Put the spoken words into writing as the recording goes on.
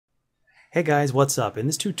Hey guys, what's up? In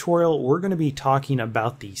this tutorial, we're going to be talking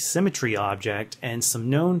about the symmetry object and some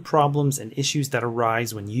known problems and issues that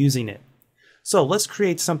arise when using it. So let's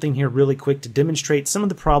create something here really quick to demonstrate some of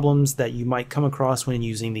the problems that you might come across when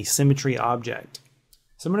using the symmetry object.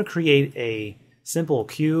 So I'm going to create a simple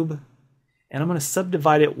cube, and I'm going to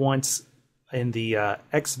subdivide it once in the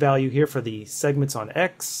x value here for the segments on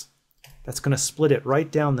x. That's going to split it right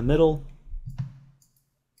down the middle.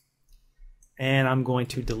 And I'm going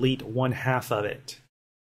to delete 1/2 of it.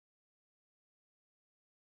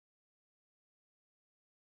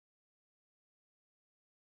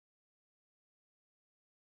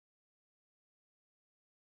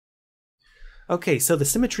 Okay, so the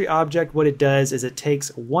symmetry object, what it does is it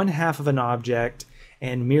takes 1/2 of an object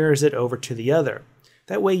and mirrors it over to the other.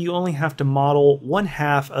 That way you only have to model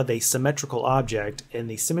 1/2 of a symmetrical object, and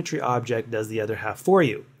the symmetry object does the other half for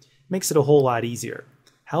you. Makes it a whole lot easier.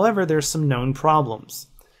 However, there's some known problems.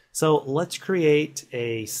 So let's create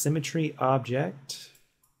a symmetry object.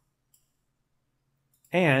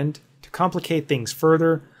 And to complicate things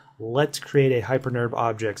further, let's create a hypernerve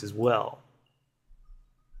object as well.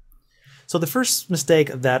 So the first mistake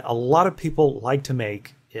that a lot of people like to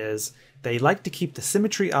make is they like to keep the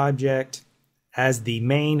symmetry object as the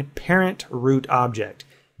main parent root object.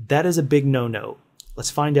 That is a big no-no. Let's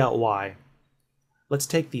find out why. Let's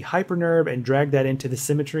take the hypernerve and drag that into the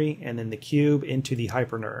symmetry, and then the cube into the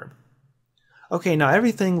hypernerve. Okay, now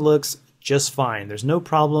everything looks just fine. There's no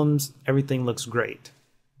problems. Everything looks great.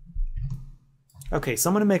 Okay, so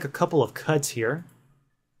I'm going to make a couple of cuts here.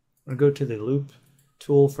 I'm going to go to the loop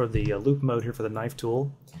tool for the loop mode here for the knife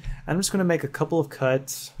tool. I'm just going to make a couple of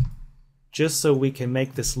cuts just so we can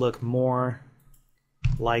make this look more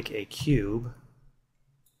like a cube.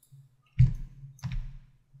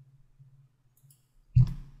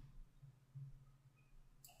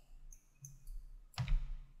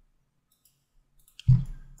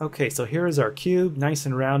 Okay, so here is our cube, nice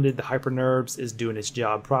and rounded. The hypernerves is doing its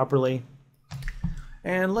job properly.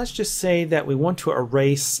 And let's just say that we want to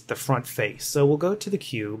erase the front face. So we'll go to the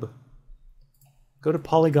cube, go to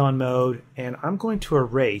polygon mode, and I'm going to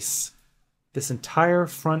erase this entire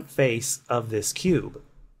front face of this cube.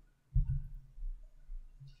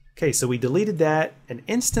 Okay, so we deleted that, and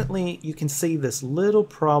instantly you can see this little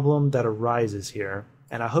problem that arises here.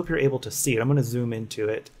 And I hope you're able to see it. I'm going to zoom into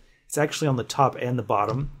it. It's actually on the top and the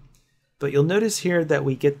bottom. But you'll notice here that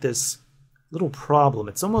we get this little problem.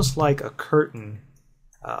 It's almost like a curtain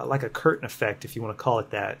effect, if you want to call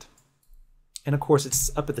it that. And of course, it's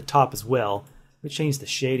up at the top as well. Let me change the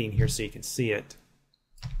shading here so you can see it.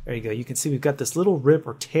 There you go. You can see we've got this little rip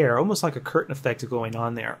or tear, almost like a curtain effect going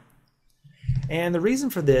on there. And the reason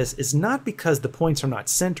for this is not because the points are not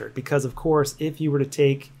centered, because of course, if you were to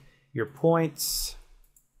take your points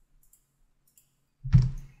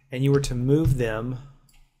and you were to move them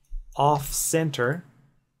off center,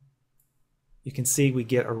 you can see we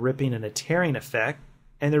get a ripping and a tearing effect.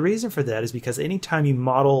 And the reason for that is because anytime you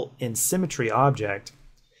model in symmetry object,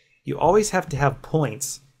 you always have to have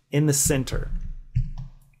points in the center.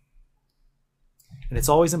 And it's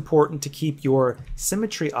always important to keep your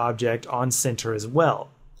symmetry object on center as well.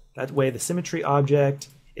 That way the symmetry object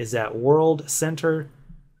is at world center,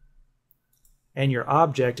 and your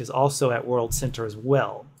object is also at world center as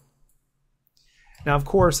well. Now, of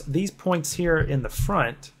course, these points here in the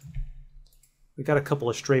front, we've got a couple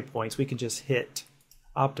of stray points. We can just hit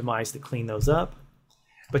optimize to clean those up.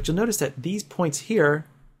 But you'll notice that these points here,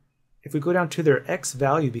 if we go down to their x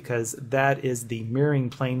value, because that is the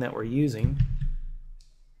mirroring plane that we're using,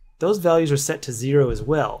 those values are set to 0 as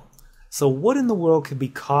well. So what in the world could be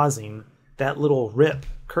causing that little rip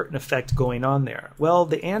curtain effect going on there? Well,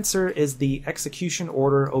 the answer is the execution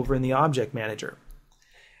order over in the object manager.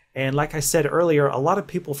 And like I said earlier, a lot of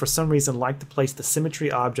people for some reason like to place the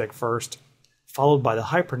symmetry object first, followed by the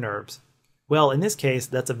hypernerves. Well, in this case,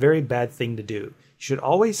 that's a very bad thing to do. You should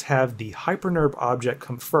always have the hypernerve object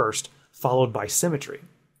come first, followed by symmetry.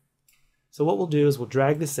 So what we'll do is we'll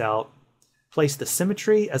drag this out, place the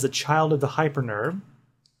symmetry as a child of the hypernerve,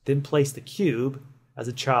 then place the cube as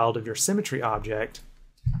a child of your symmetry object,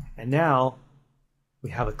 and now we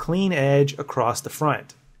have a clean edge across the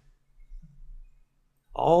front.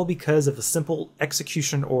 All because of a simple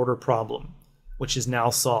execution order problem, which is now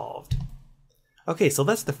solved. Okay, so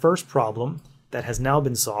that's the first problem that has now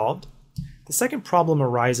been solved. The second problem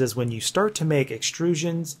arises when you start to make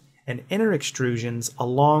extrusions and inner extrusions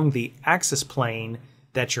along the axis plane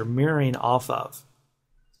that you're mirroring off of.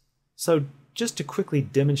 So just to quickly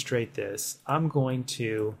demonstrate this, I'm going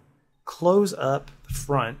to close up the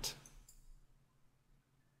front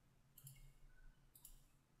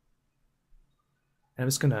And I'm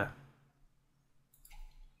just going to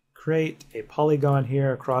create a polygon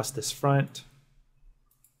here across this front,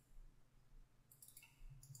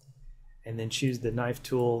 and then choose the knife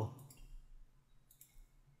tool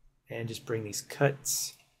and just bring these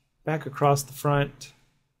cuts back across the front.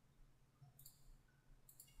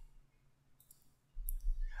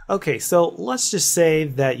 Okay, so let's just say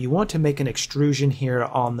that you want to make an extrusion here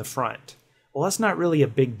on the front. Well, that's not really a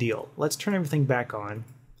big deal. Let's turn everything back on,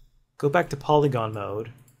 go back to polygon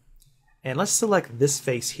mode, and let's select this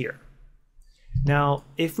face here. Now,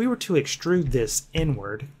 if we were to extrude this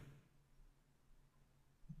inward,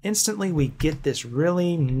 instantly we get this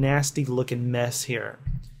really nasty looking mess here.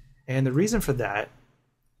 And the reason for that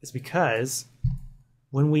is because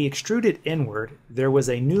when we extrude it inward, there was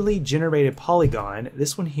a newly generated polygon,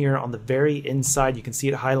 this one here on the very inside, you can see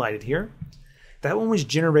it highlighted here. That one was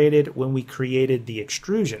generated when we created the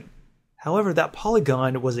extrusion. However, that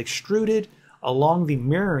polygon was extruded along the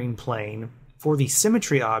mirroring plane for the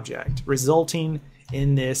symmetry object, resulting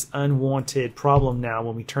in this unwanted problem now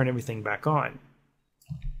when we turn everything back on.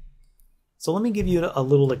 So let me give you a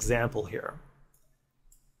little example here.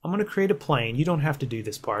 I'm going to create a plane. You don't have to do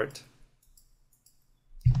this part.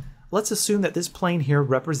 Let's assume that this plane here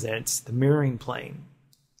represents the mirroring plane.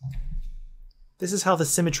 This is how the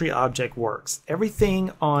symmetry object works.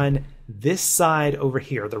 Everything on this side over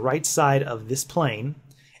here, the right side of this plane,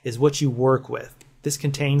 is what you work with. This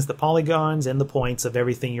contains the polygons and the points of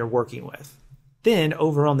everything you're working with. Then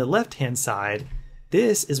over on the left-hand side,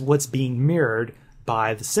 this is what's being mirrored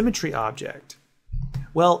by the symmetry object.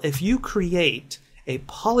 Well, if you create a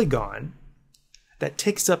polygon that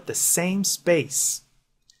takes up the same space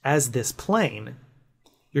as this plane,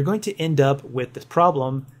 you're going to end up with this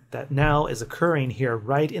problem that now is occurring here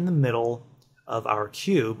right in the middle of our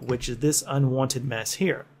cube, which is this unwanted mess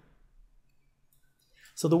here.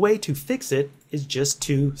 So the way to fix it is just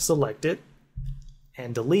to select it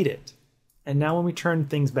and delete it. And now when we turn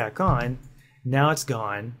things back on, now it's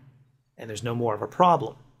gone and there's no more of a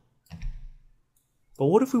problem. But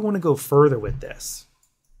what if we want to go further with this?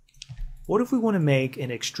 What if we want to make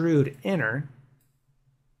an extrude inner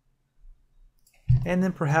and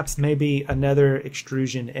then perhaps maybe another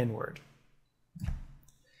extrusion inward?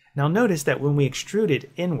 Now notice that when we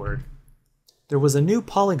extruded inward, there was a new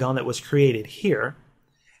polygon that was created here,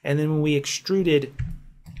 and then when we extruded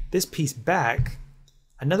this piece back,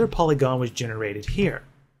 another polygon was generated here.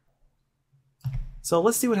 So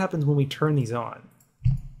let's see what happens when we turn these on.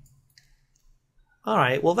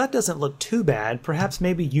 Alright, well that doesn't look too bad. Perhaps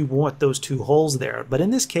maybe you want those two holes there, but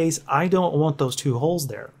in this case I don't want those two holes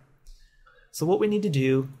there. So what we need to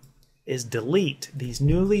do is delete these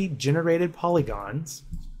newly generated polygons.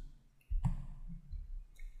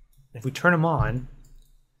 If we turn them on,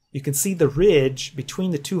 you can see the ridge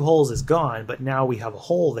between the two holes is gone, but now we have a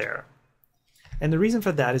hole there. And the reason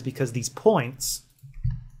for that is because these points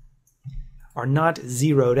are not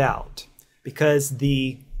zeroed out, because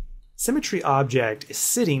the symmetry object is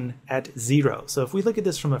sitting at 0. So if we look at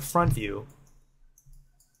this from a front view,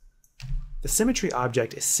 the symmetry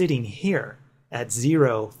object is sitting here at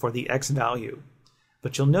 0 for the x value.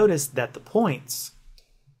 But you'll notice that the points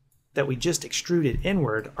that we just extruded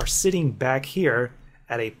inward are sitting back here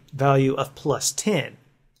at a value of +10.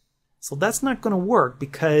 So that's not going to work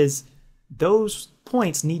because those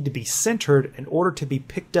points need to be centered in order to be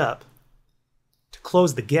picked up to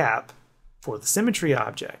close the gap for the symmetry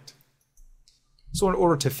object. So in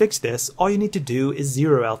order to fix this, all you need to do is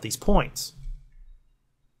zero out these points.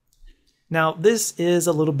 Now this is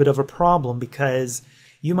a little bit of a problem because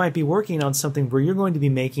you might be working on something where you're going to be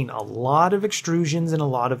making a lot of extrusions and a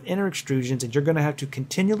lot of inner extrusions, and you're going to have to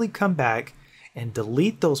continually come back and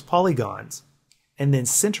delete those polygons and then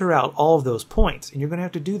center out all of those points. And you're going to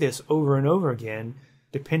have to do this over and over again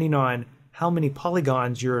depending on how many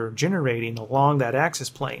polygons you're generating along that axis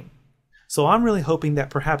plane. So I'm really hoping that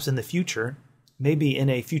perhaps in the future, maybe in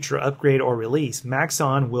a future upgrade or release,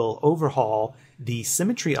 Maxon will overhaul the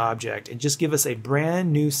symmetry object and just give us a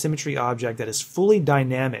brand new symmetry object that is fully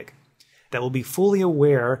dynamic, that will be fully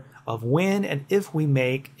aware of when and if we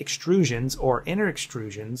make extrusions or inner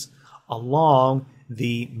extrusions along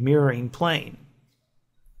the mirroring plane.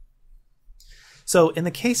 So in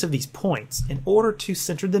the case of these points, in order to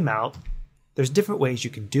center them out, there's different ways you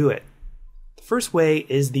can do it. The first way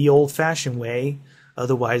is the old-fashioned way,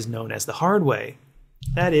 otherwise known as the hard way.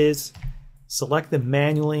 That is, select them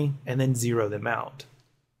manually and then zero them out.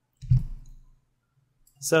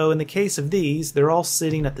 So in the case of these, they're all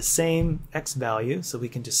sitting at the same x value, so we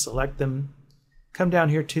can just select them, come down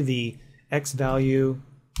here to the x value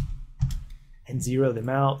and zero them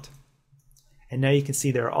out. And now you can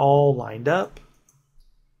see they're all lined up.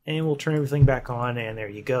 and we'll turn everything back on, and there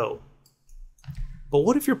you go. But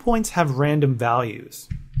what if your points have random values?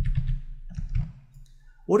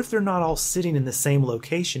 What if they're not all sitting in the same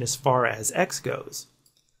location as far as x goes?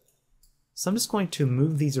 So I'm just going to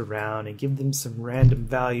move these around and give them some random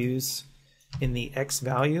values in the x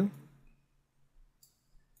value.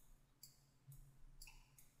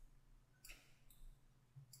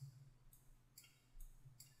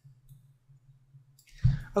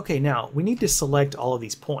 Okay, now we need to select all of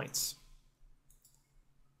these points.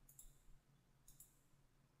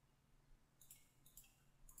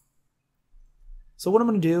 So what I'm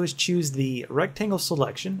going to do is choose the rectangle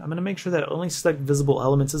selection. I'm going to make sure that only select visible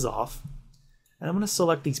elements is off. And I'm going to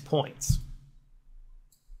select these points.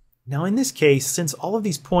 Now in this case, since all of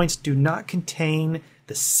these points do not contain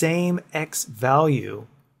the same x value,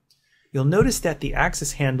 you'll notice that the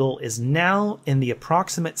axis handle is now in the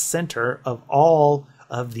approximate center of all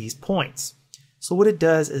of these points. So what it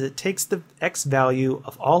does is it takes the x value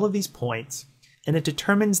of all of these points and it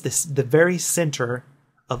determines the very center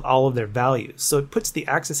of all of their values. So it puts the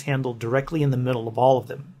axis handle directly in the middle of all of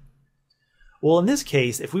them. Well, in this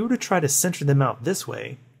case, if we were to try to center them out this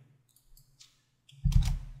way,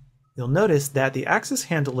 you'll notice that the axis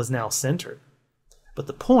handle is now centered. But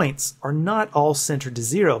the points are not all centered to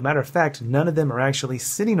 0. Matter of fact, none of them are actually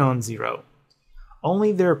sitting on 0.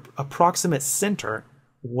 Only their approximate center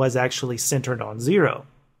was actually centered on 0.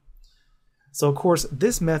 So of course,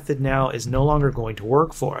 this method now is no longer going to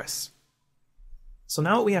work for us. So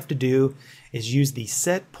now what we have to do is use the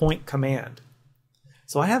set point command.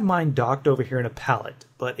 So I have mine docked over here in a palette,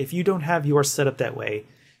 but if you don't have yours set up that way,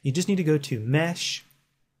 you just need to go to Mesh,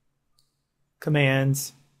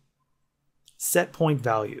 Commands, Set Point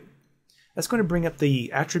Value. That's going to bring up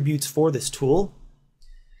the attributes for this tool.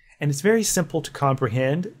 And it's very simple to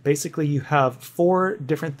comprehend. Basically, you have 4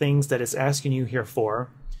 different things that it's asking you here for.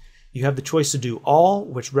 You have the choice to do all,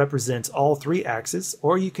 which represents all 3 axes,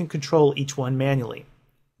 or you can control each one manually.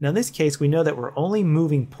 Now in this case, we know that we're only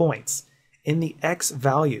moving points in the x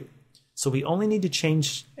value. So we only need to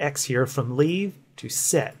change x here from leave to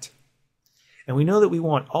set. And we know that we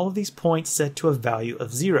want all of these points set to a value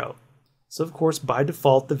of 0. So of course, by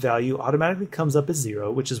default, the value automatically comes up as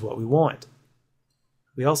 0, which is what we want.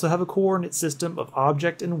 We also have a coordinate system of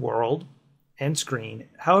object and world and screen.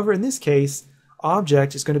 However, in this case,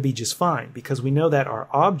 object is going to be just fine because we know that our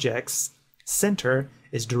object's center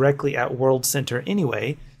is directly at world center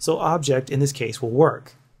anyway, so object in this case will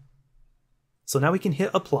work. So now we can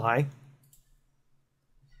hit apply,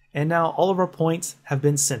 and now all of our points have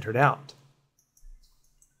been centered out.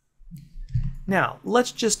 Now,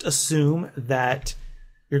 let's just assume that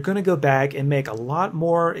you're going to go back and make a lot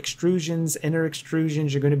more extrusions, inner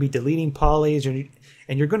extrusions, you're going to be deleting polys,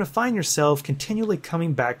 and you're going to find yourself continually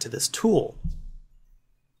coming back to this tool.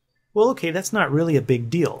 Well, okay, that's not really a big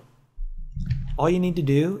deal. All you need to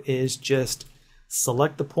do is just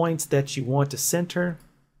select the points that you want to center,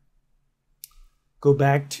 go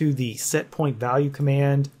back to the set point value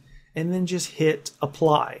command, and then just hit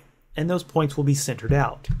apply, and those points will be centered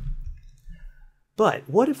out. But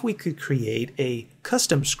what if we could create a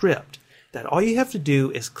custom script that all you have to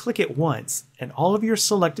do is click it once and all of your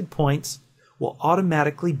selected points will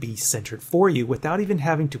automatically be centered for you without even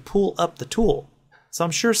having to pull up the tool? So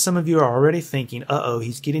I'm sure some of you are already thinking, uh-oh,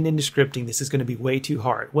 he's getting into scripting, this is going to be way too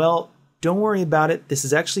hard. Well, don't worry about it, this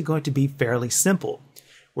is actually going to be fairly simple.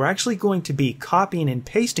 We're actually going to be copying and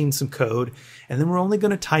pasting some code, and then we're only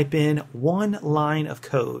going to type in 1 line of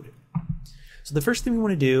code. So the first thing we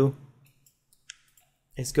want to do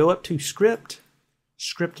is go up to script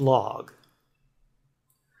log.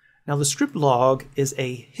 Now the script log is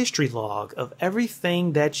a history log of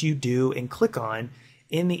everything that you do and click on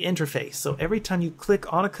in the interface. So every time you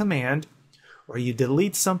click on a command, or you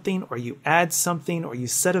delete something, or you add something, or you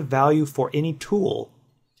set a value for any tool,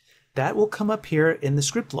 that will come up here in the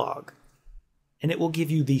script log. And it will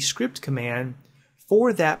give you the script command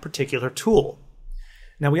for that particular tool.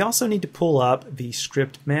 Now we also need to pull up the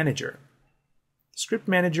script manager. Script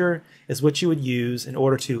manager is what you would use in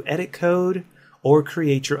order to edit code or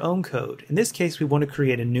create your own code. In this case, we want to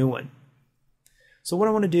create a new one. So what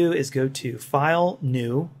I want to do is go to File,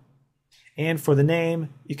 New, and for the name,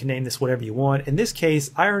 you can name this whatever you want. In this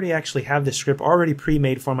case, I already actually have this script already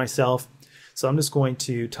pre-made for myself, so I'm just going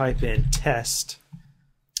to type in test.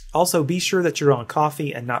 Also, be sure that you're on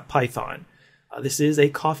Coffee and not Python. This is a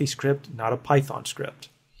Coffee script, not a Python script.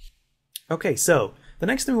 Okay, so the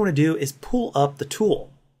next thing we want to do is pull up the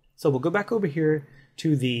tool. So we'll go back over here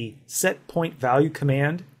to the set point value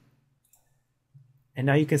command. And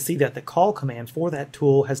now you can see that the call command for that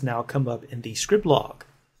tool has now come up in the script log.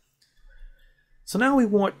 So now we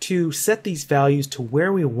want to set these values to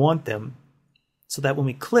where we want them so that when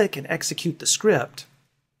we click and execute the script,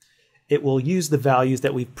 it will use the values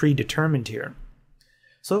that we've predetermined here.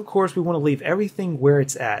 So of course we want to leave everything where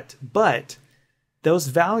it's at, but those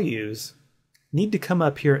values need to come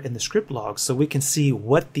up here in the script log so we can see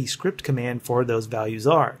what the script command for those values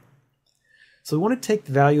are. So we want to take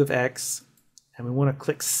the value of x and we want to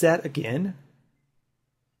click set again.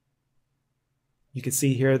 You can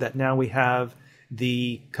see here that now we have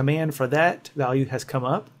the command for that value has come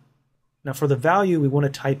up. Now for the value we want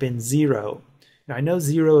to type in 0. Now I know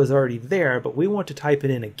 0 is already there, but we want to type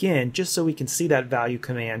it in again just so we can see that value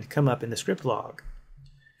command come up in the script log.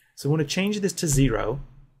 So we want to change this to 0,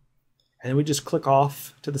 and then we just click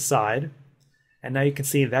off to the side, and now you can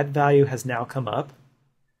see that value has now come up.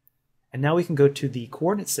 And now we can go to the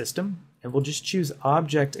coordinate system, and we'll just choose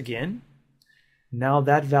object again. Now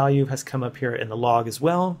that value has come up here in the log as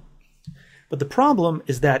well. But the problem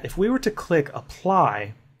is that if we were to click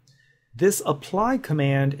apply, this apply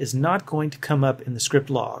command is not going to come up in the script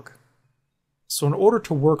log. So in order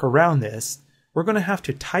to work around this, we're going to have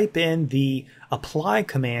to type in the apply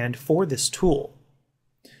command for this tool.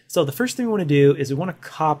 So the first thing we want to do is we want to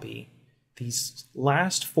copy these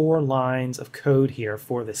last 4 lines of code here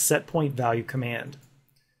for the set point value command.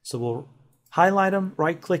 So we'll highlight them,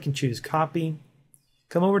 right click and choose copy.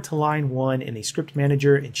 Come over to line 1 in the script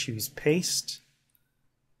manager and choose paste.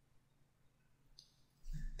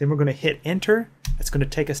 Then we're going to hit enter. That's going to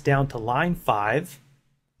take us down to line 5.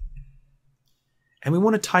 And we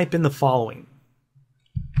want to type in the following.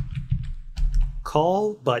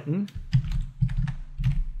 Call button,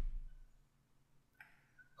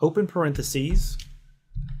 open parentheses,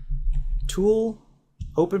 tool,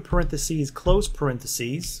 open parentheses, close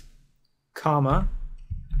parentheses, comma,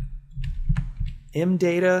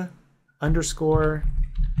 mdata underscore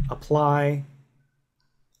apply,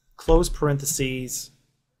 close parentheses,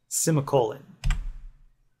 semicolon.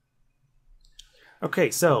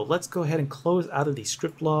 Okay, so let's go ahead and close out of the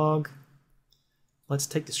script log. Let's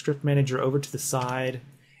take the script manager over to the side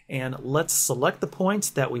and let's select the points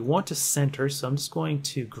that we want to center. So I'm just going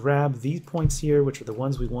to grab these points here, which are the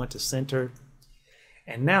ones we want to center.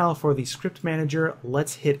 And now for the script manager,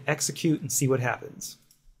 let's hit execute and see what happens.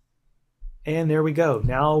 And there we go.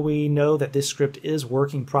 Now we know that this script is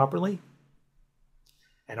working properly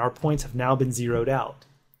and our points have now been zeroed out.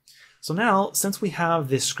 So now, since we have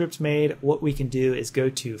this script made, what we can do is go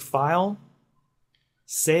to File,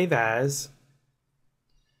 Save As.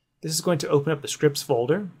 This is going to open up the scripts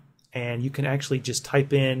folder, and you can actually just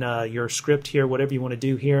type in your script here, whatever you want to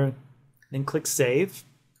do here, then click Save.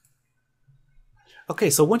 Okay,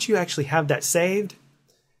 so once you actually have that saved,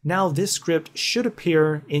 now this script should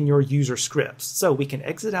appear in your user scripts. So we can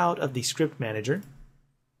exit out of the script manager.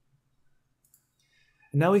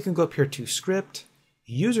 And now we can go up here to Script,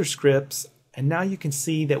 User Scripts, and now you can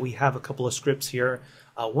see that we have a couple of scripts here.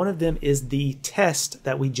 One of them is the test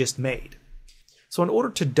that we just made. So in order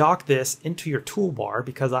to dock this into your toolbar,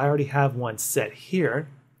 because I already have one set here,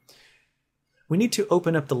 we need to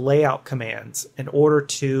open up the layout commands in order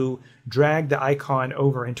to drag the icon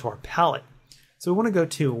over into our palette. So we want to go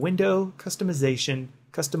to Window, Customization,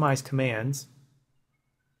 Customize Commands,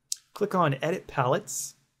 click on Edit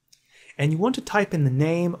Palettes, and you want to type in the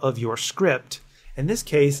name of your script. In this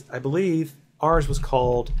case, I believe ours was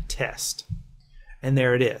called Test. And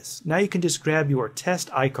there it is. Now you can just grab your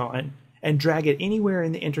test icon and drag it anywhere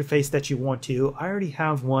in the interface that you want to. I already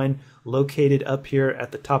have one located up here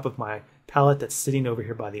at the top of my palette that's sitting over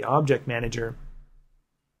here by the Object Manager.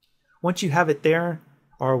 Once you have it there,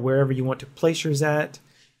 or wherever you want to place yours at,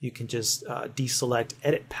 you can just deselect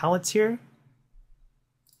Edit Palettes here.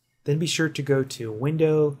 Then be sure to go to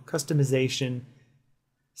Window, Customization,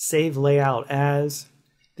 Save Layout As.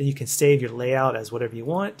 Then you can save your layout as whatever you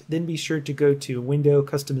want. Then be sure to go to Window,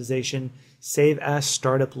 Customization, Save as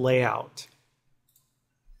Startup Layout.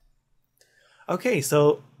 Okay,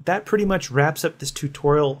 so that pretty much wraps up this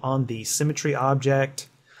tutorial on the Symmetry Object,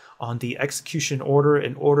 on the execution order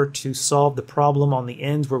in order to solve the problem on the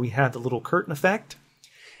ends where we have the little curtain effect.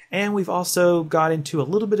 And we've also got into a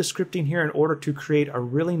little bit of scripting here in order to create a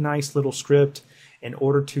really nice little script in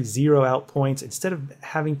order to zero out points instead of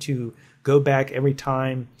having to go back every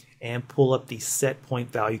time and pull up the set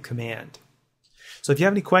point value command. So if you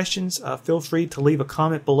have any questions, feel free to leave a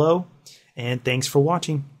comment below, and thanks for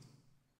watching.